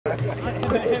How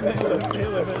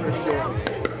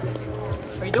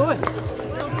you doing?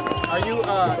 Are you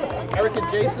Eric and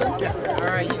Jason? Yeah. All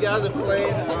right, you guys are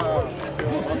playing.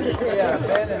 Yeah,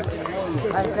 Ben and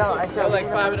Simone. I saw. Like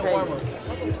 5-minute warm-up.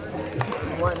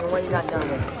 What you got done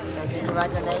with? Did you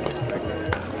write the name?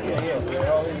 Yeah,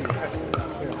 they're all in here.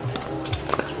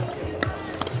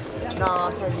 No,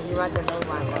 I said, did you write the name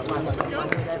on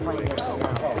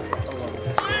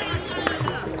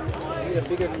Need a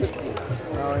bigger cookie.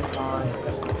 No, it's fine.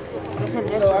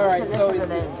 So, alright, so it's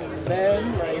Ben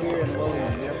right here and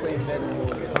William. They're playing Ben and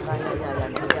William.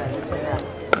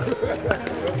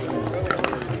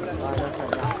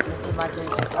 Okay,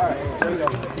 Alright, here we go.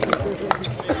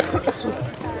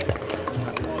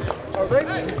 Oh, great.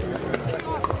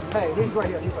 Hey, he's right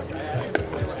here. He's right here.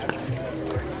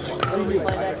 What do you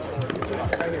play next?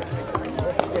 Right here.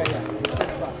 Yeah.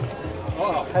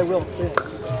 Oh, hey, Will.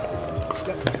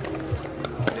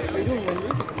 How you doing, Wendy?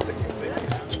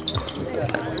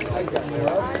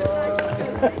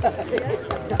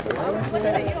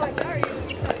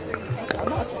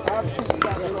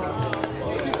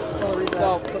 So,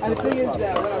 and the thing is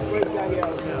that when I first got here, I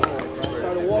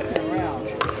started walking around,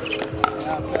 and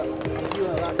I felt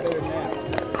feeling a lot better now.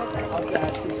 After I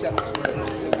had 2 shots.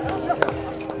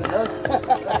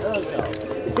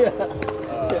 Yeah.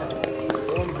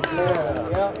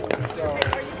 So.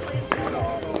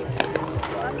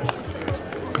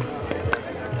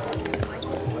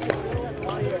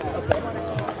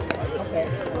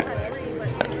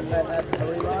 At the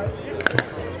realize?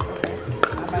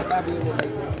 I might not be able to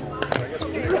make it.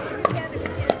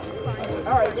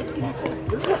 Alright, let's keep it.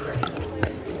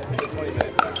 20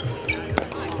 minutes.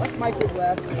 Let's mic it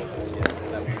last.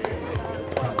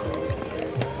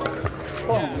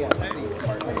 Oh, yeah.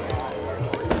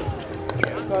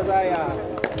 Because I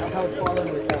was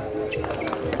following with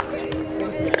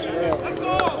Facebook trail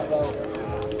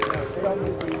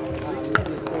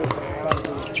about some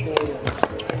of the story.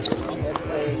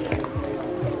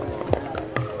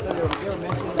 They were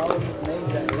mentioning all of these names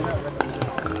that they're not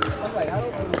recognizing. I'm like, I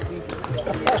don't know these people.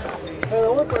 So the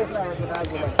only person I recognize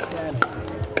was like Shannon,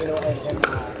 you know, and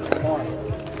Mark. You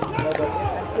know, but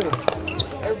that's true.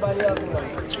 Everybody else is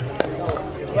like, you know,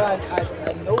 but I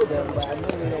know them, but I know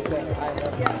they don't get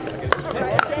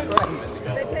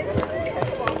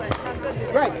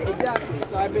Right, exactly.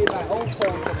 So I made my own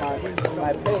poem for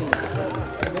my page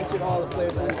and mentioned all the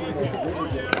players I think are really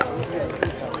good.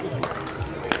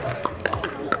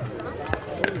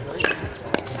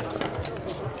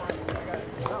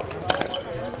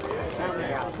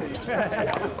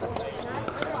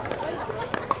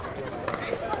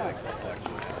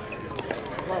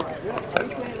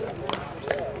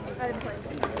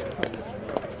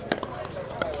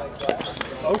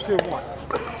 Okay, 1.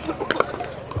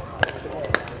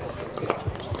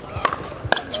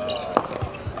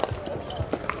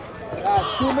 Ah,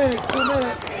 2 minutes, 2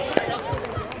 minutes.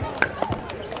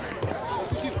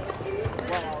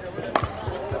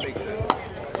 That makes sense.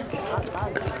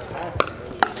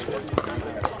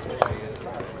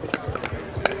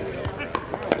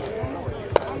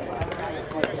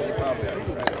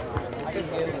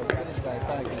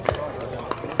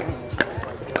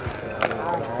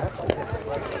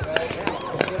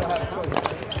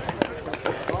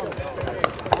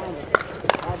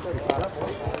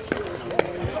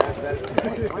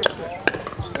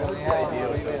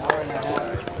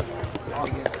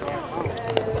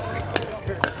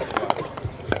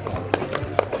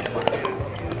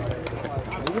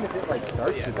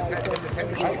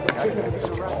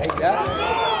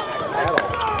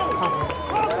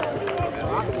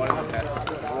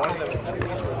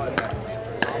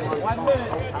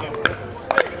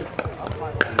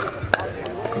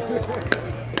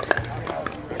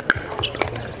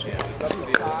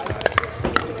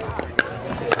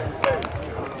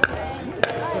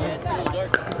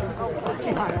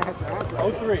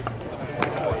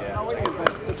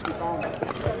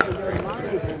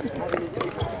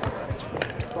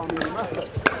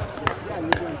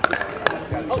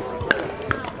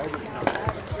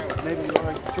 Maybe you're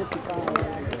like 55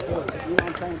 you know what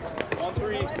I'm saying? 1,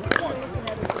 3, 1.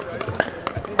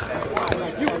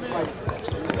 Like you like,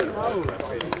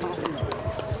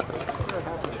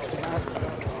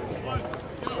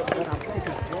 but I'm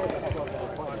thinking Jordan about that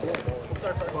quite a bit. We'll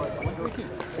start first.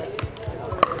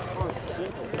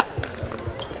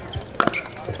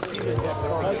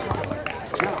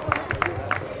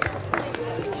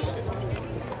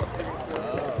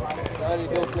 How do you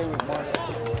go play with Mark?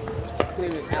 Play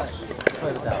with Alex.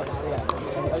 Play with Alex.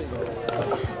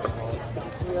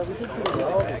 Yeah, we can see the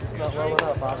ball. It's not well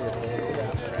enough, obviously.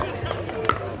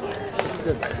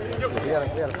 Good.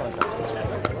 Yeah, had a fun time.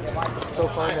 So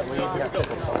fun that we even got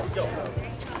pickled sauce. Yeah.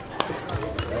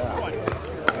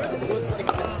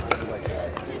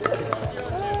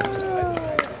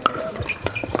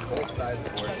 Both sides of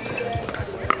work.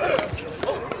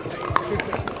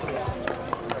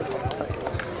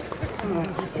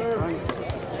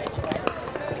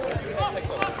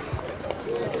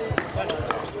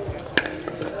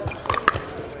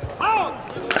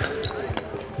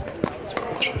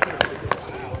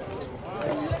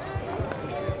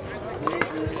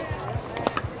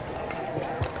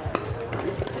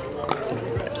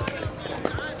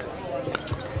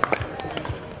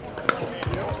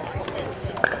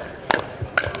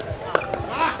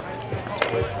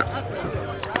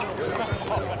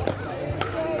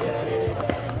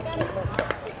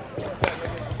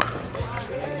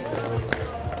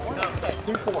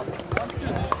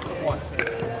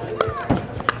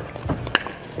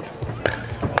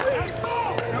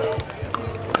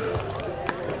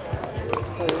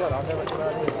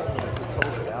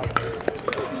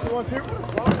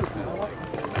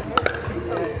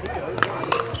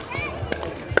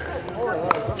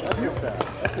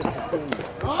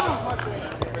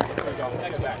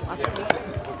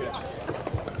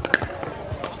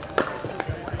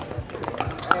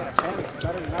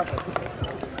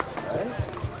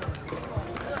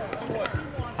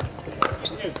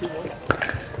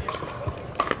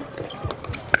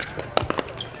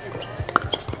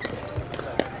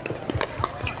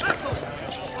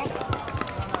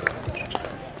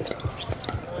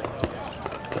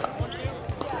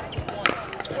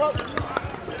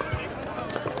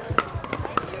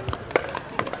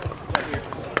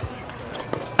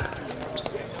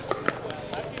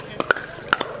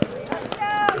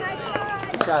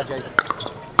 Good job, Jason.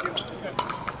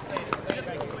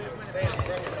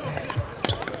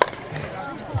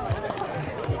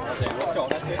 Let's go.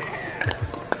 That's it.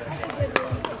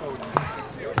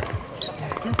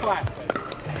 2 flat.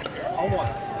 On 1.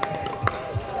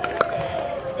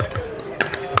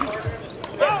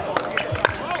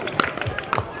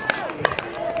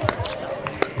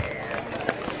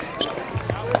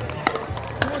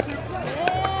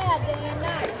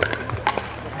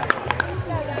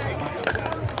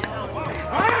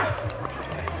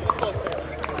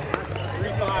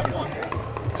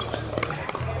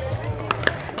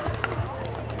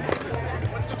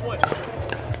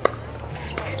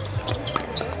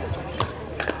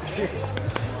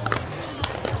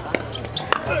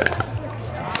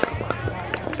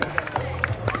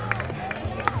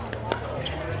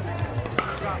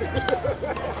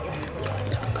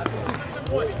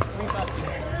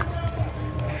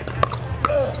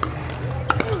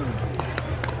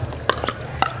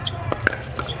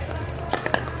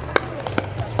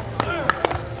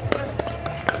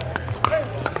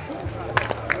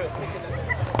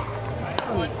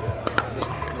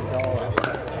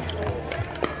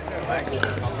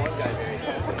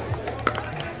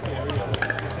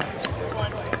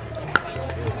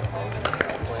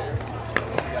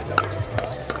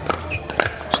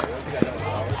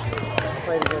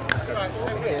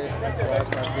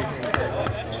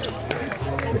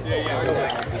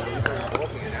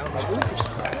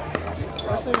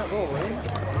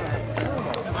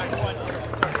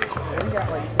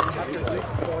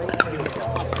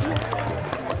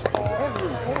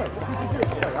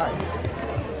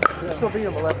 Still beat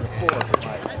him 11-4.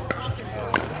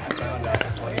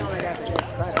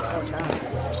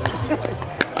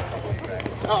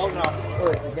 Oh, no.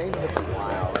 Look, the game's just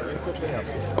wild. It's just been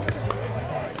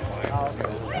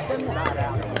not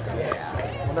out.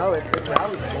 Yeah. Well, no, it's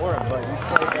rally scoring, but you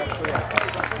played that through.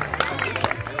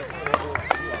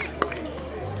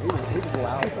 He was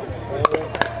loud.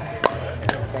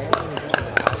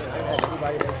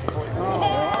 Anybody that supports him.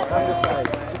 I'm just like,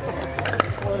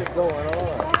 what is going on?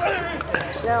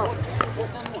 Down.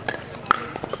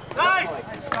 Nice!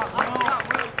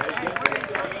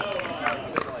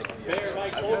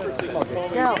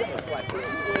 Down.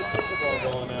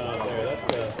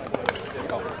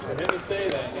 For him to say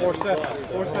that. 4-7.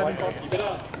 4-7. Keep it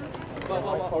up.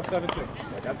 4-7-2.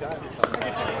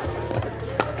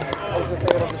 I was going to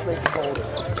say it on the straight shoulder.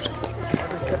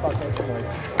 Every step I'll take away.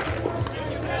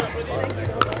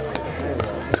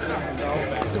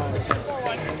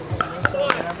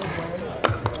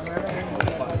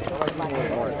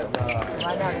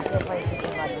 Right now, you're still playing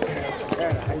something like this.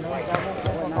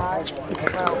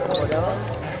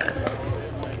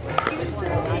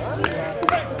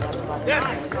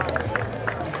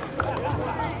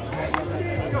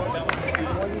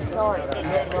 Before you start,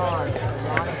 hit Ron.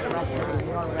 Ron is the referee.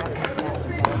 You don't referee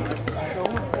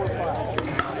that.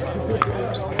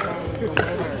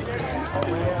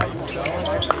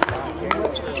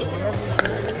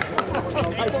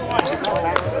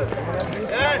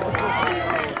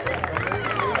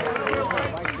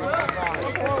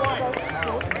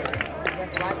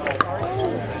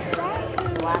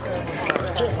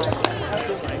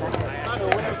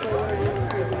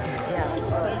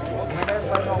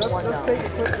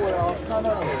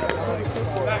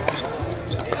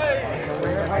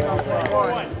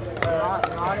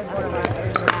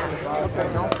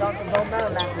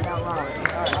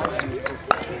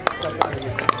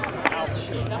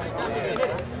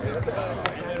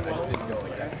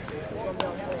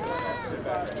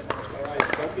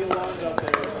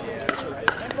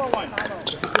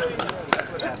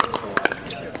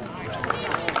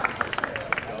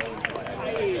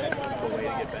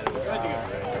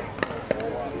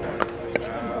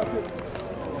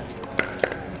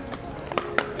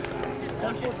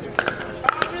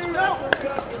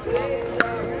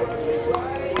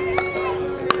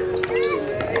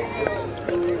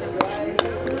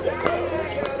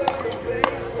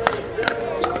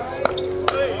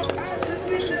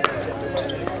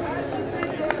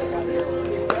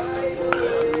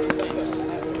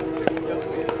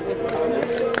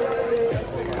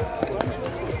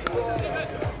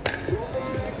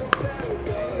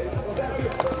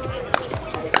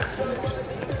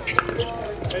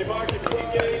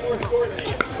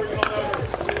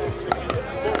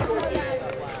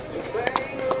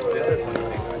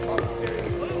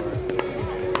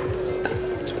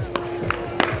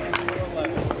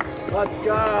 Let's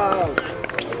go!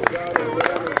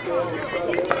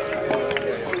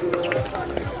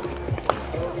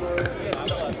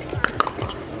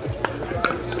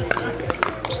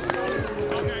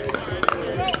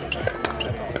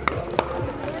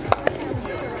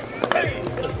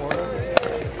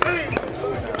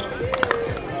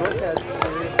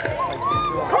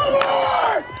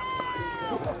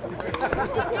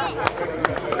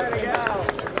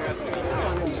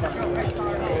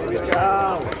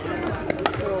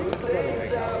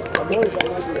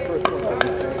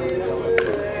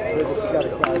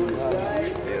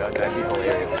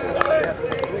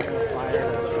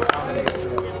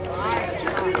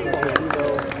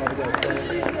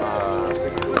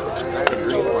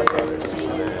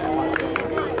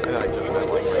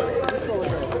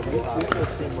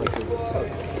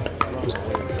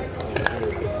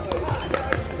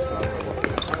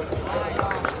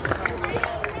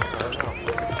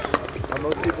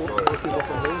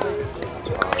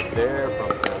 They're from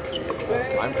Tennessee.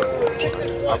 I'm from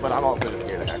Florida. But I'm also just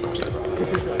here to act on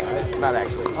it. Not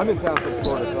actually. I'm in town from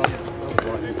Florida, so I'm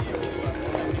going.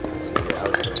 Yeah, I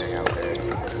was just hang out there.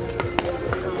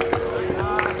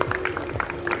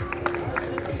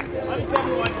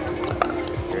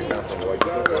 You're down from what?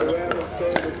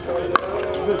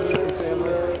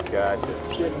 Gotcha.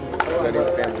 Is that your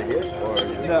family here? Or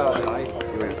No,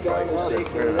 you were just like,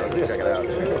 check it out.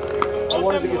 I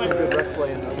wanted to get some good rec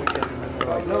play in the weekend, and then they're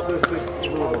like, no, there's this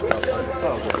Louisville stuff.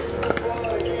 Oh,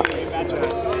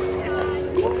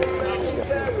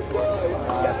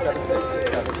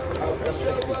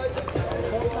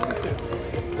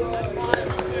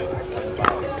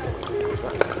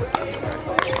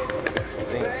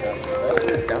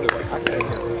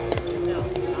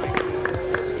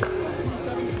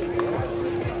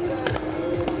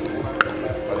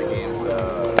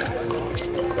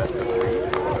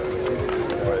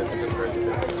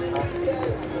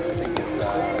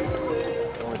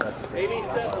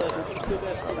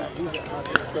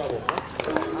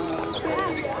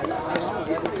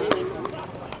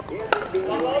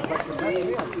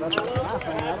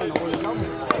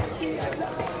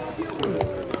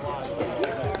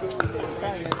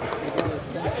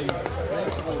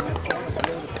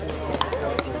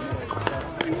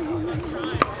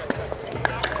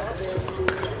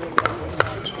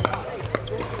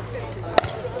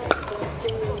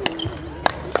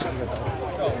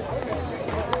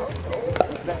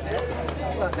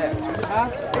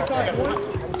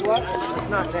 It's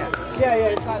not that. Yeah,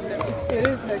 it's not that. It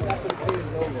is next after the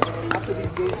season's over. After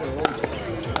these games are over.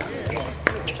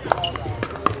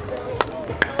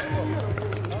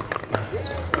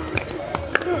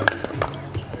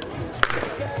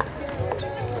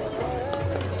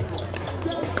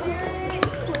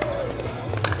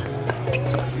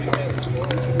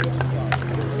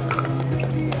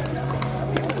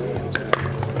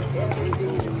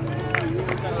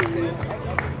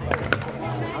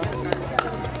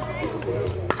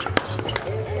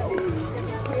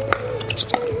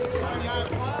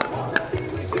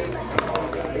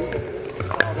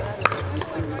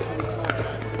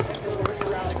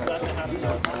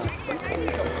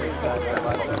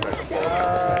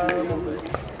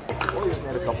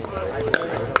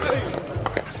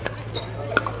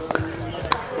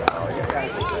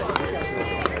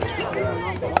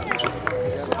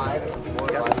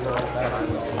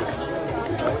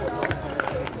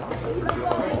 for 2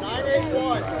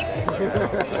 months.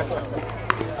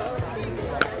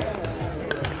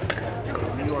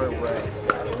 You are right.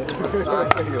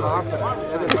 Confident.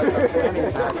 It is like a fanny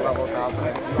pack level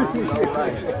confidence. No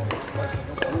right.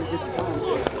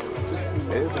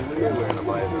 It is weird wearing a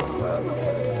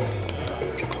bias.